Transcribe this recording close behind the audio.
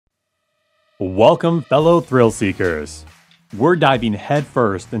Welcome, fellow thrill seekers. We're diving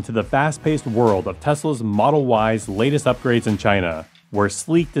headfirst into the fast-paced world of Tesla's Model Y's latest upgrades in China, where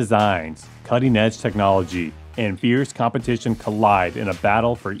sleek designs, cutting-edge technology, and fierce competition collide in a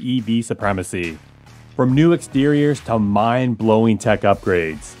battle for EV supremacy. From new exteriors to mind-blowing tech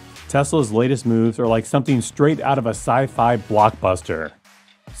upgrades, Tesla's latest moves are like something straight out of a sci-fi blockbuster.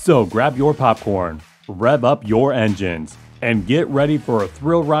 So grab your popcorn, rev up your engines, and get ready for a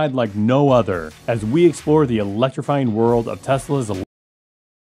thrill ride like no other as we explore the electrifying world of Tesla's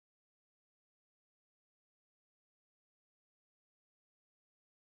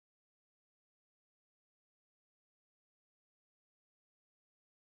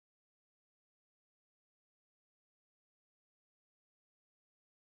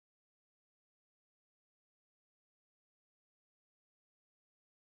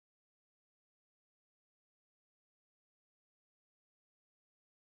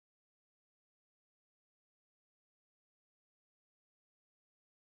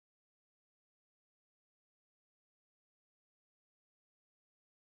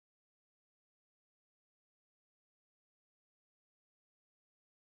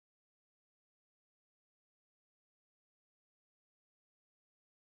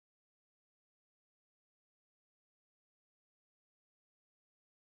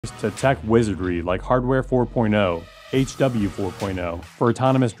to tech wizardry like Hardware 4.0, HW 4.0 for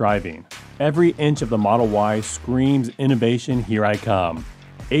autonomous driving. Every inch of the Model Y screams innovation, here I come.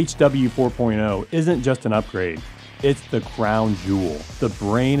 HW 4.0 isn't just an upgrade, it's the crown jewel, the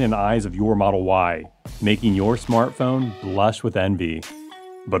brain and eyes of your Model Y, making your smartphone blush with envy.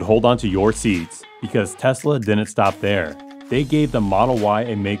 But hold on to your seats, because Tesla didn't stop there. They gave the Model Y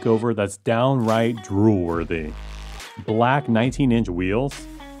a makeover that's downright drool-worthy. Black 19-inch wheels?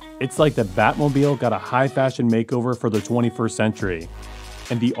 It's like the Batmobile got a high-fashion makeover for the 21st century.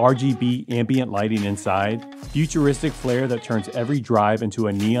 And the RGB ambient lighting inside, futuristic flair that turns every drive into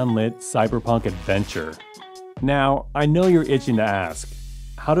a neon-lit cyberpunk adventure. Now, I know you're itching to ask,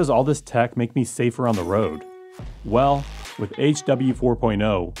 how does all this tech make me safer on the road? Well, with HW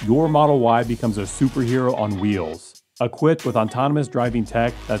 4.0, your Model Y becomes a superhero on wheels, equipped with autonomous driving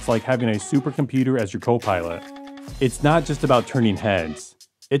tech that's like having a supercomputer as your co-pilot. It's not just about turning heads.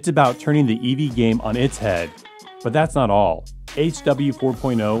 It's about turning the EV game on its head. But that's not all. HW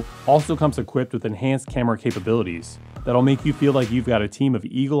 4.0 also comes equipped with enhanced camera capabilities that'll make you feel like you've got a team of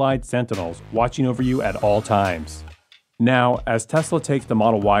eagle-eyed sentinels watching over you at all times. Now, as Tesla takes the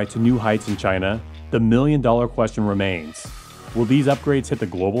Model Y to new heights in China, the million-dollar question remains. Will these upgrades hit the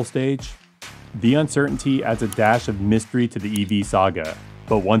global stage? The uncertainty adds a dash of mystery to the EV saga.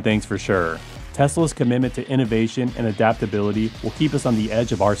 But one thing's for sure. Tesla's commitment to innovation and adaptability will keep us on the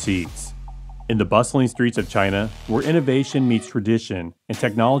edge of our seats. In the bustling streets of China, where innovation meets tradition and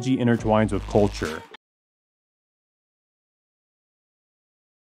technology intertwines with culture,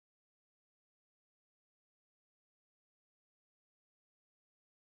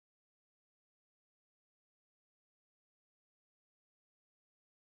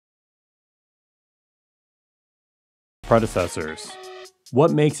 predecessors.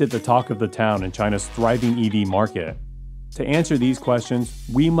 What makes it the talk of the town in China's thriving EV market? To answer these questions,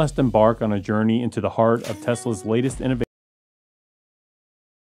 we must embark on a journey into the heart of Tesla's latest innovation.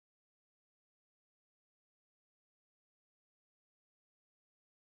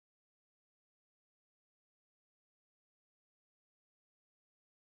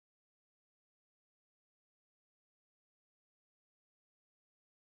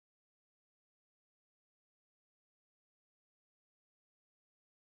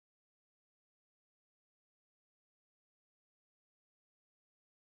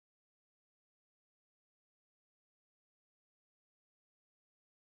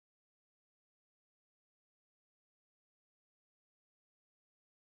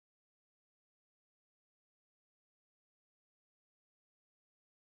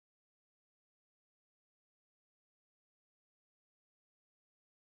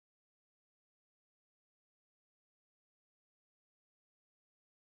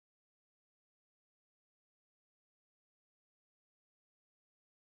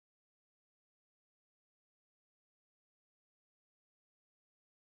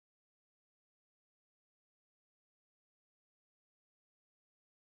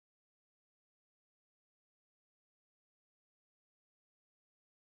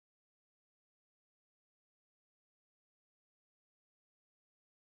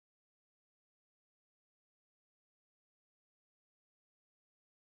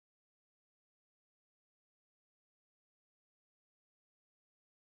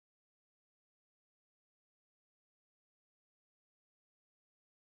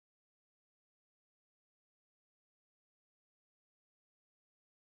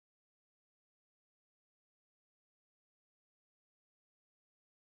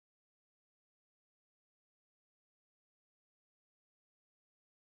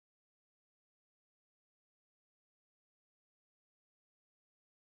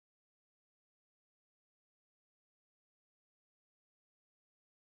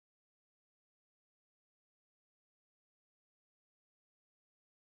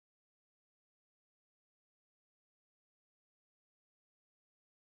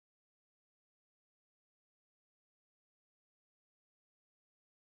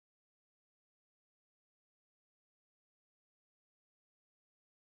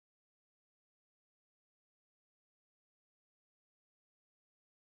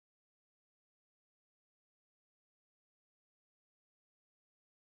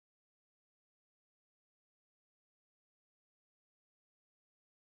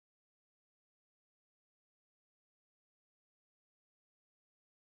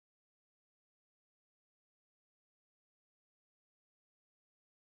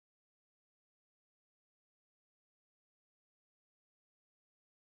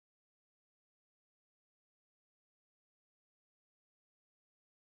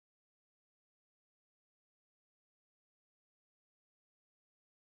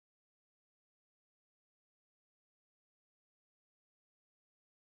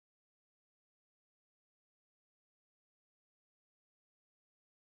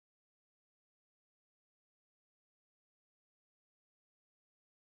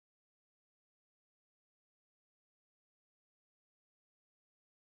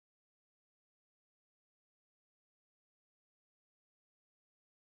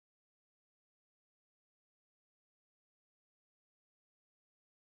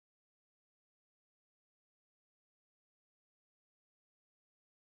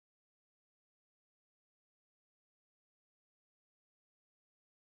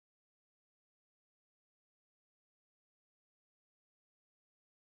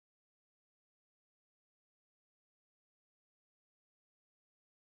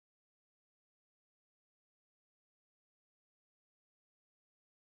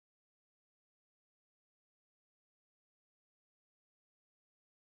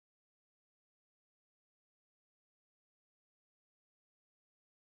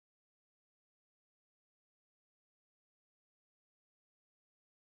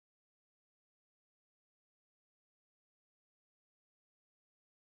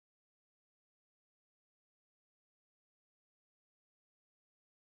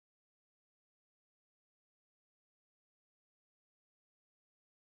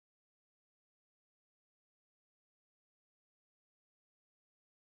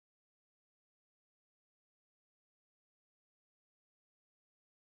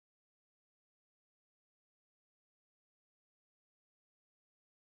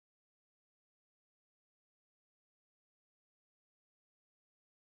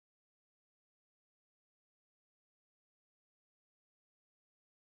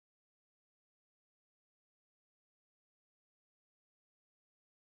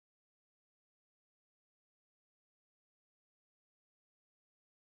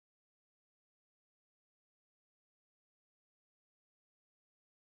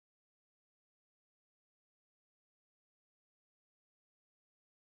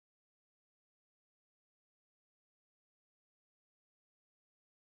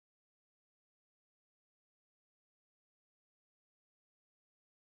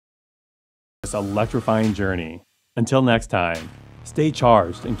 this electrifying journey. Until next time, stay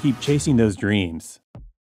charged and keep chasing those dreams.